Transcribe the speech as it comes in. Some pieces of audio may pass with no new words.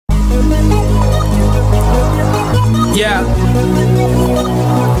Yeah.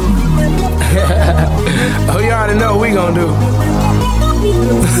 Oh, you already know what we gon' do.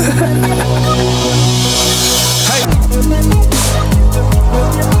 Hey.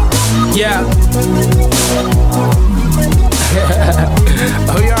 Yeah.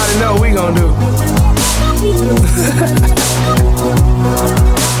 Oh, you already know what we gon' do.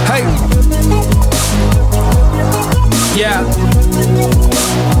 Hey. Yeah.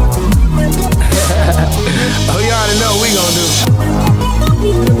 Oh, you already know what we gon' do.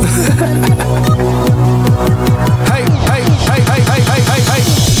 Hey, hey, hey, hey, hey, hey, hey, hey.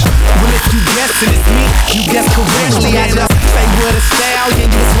 Well, if you guessing it's me, you guess correctly. I just say what a stallion,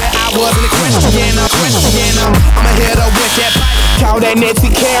 you swear I wasn't a question. I'ma hit her with that pipe, call that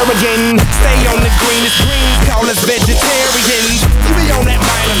Nancy Kerrigan. Stay on the greenest green, call us vegetarians. You be on that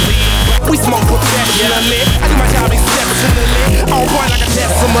minor league, we smoke professionally. I do my job exceptionally, on point like a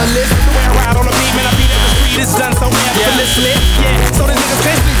decimalist. The way I ride on the beat, man, I beat up the street, it's done so effortlessly. Yeah, so the niggas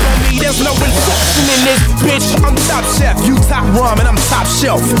can't sleep on me, there's no inception in this bitch. I'm top chef, you top rum, and I'm top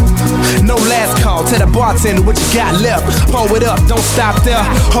shelf. No last call, tell the bartender what you got left. Pour it up, don't stop there.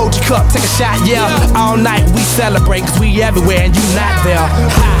 Hold your cup, take a shot, yeah. All night we celebrate, cause we everywhere and you not there.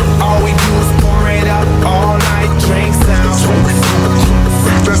 Ha. All we do is pour it up, all night, drink sound.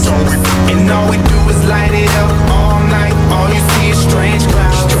 That's all we do. And all we do is light it up all night. All you see is strange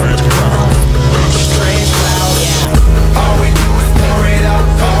clouds. Strange clouds. All we do is pour it up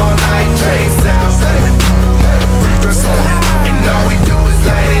all night, drink sound. That's all. And all we do is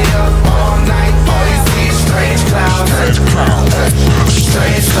light it up all night. All you see is strange clouds.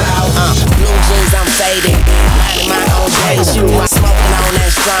 Strange clouds. Blue jeans, I'm faded. Minding my own days. You are smoking on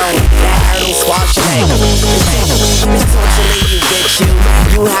that strong. That Ernie Schwarzenegger. It's totally you, bitch.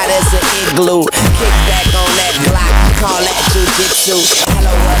 You hot as an igloo. Kick back on that Glock. Call that jujitsu.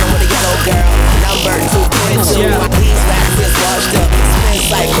 Hello, world with a yellow girl. Number 2.2. These raps is washed up. Spin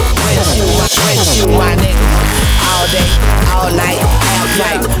cycle. Rinse you, my nigga. All day, all night, half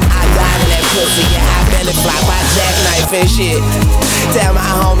pipe. I died in that pussy. Yeah, I belly fly my jackknife and shit. Tell my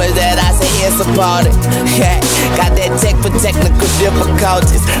homies that I say it's a party. Yeah, got that tech for technical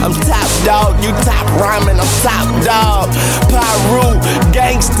difficulties. I'm top dog, you top rhyming, I'm top dog. Pyru,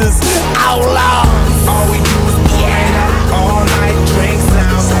 gangsters, outlaws. All we do is pour it up all night, drink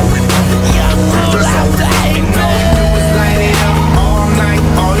sound. And all we do is light it up all night.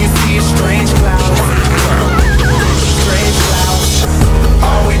 All you see is strange clouds. Strange clouds.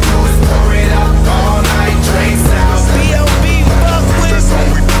 All we do is pour it up all night, drink sound. B.o.B. fuck with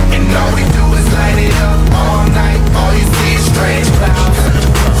me. And all we do is light it up all night. All you see is strange clouds.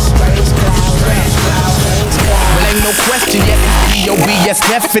 Strange clouds. Strange clouds. Well, ain't no question, yes, it's B.o.B, yes,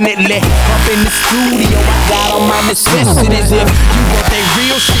 definitely. Up in the studio, I got all my necessities. If you want that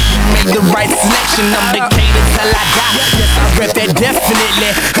real shit, you make the right selection. I'm the cater till I die, yes, I rep that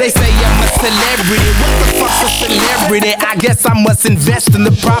definitely. They say I'm a celebrity, what the fuck's a celebrity? I guess I must invest in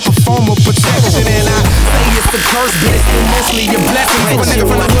the proper form of protection. And I say it's a curse, but it's still mostly a blessing. So a nigga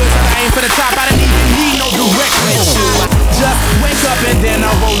from the hood trying to aim for the top, I didn't even need no direction. Just wake up and then I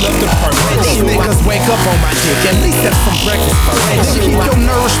roll up the purse. These niggas wake up on my dick, at least have some breakfast first. And keep your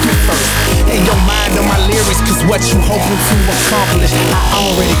nourishment first, and your mind on my lyrics, cause what you hoping to accomplish, I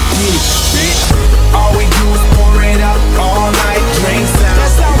already did it, bitch. All we do is pour it up all night,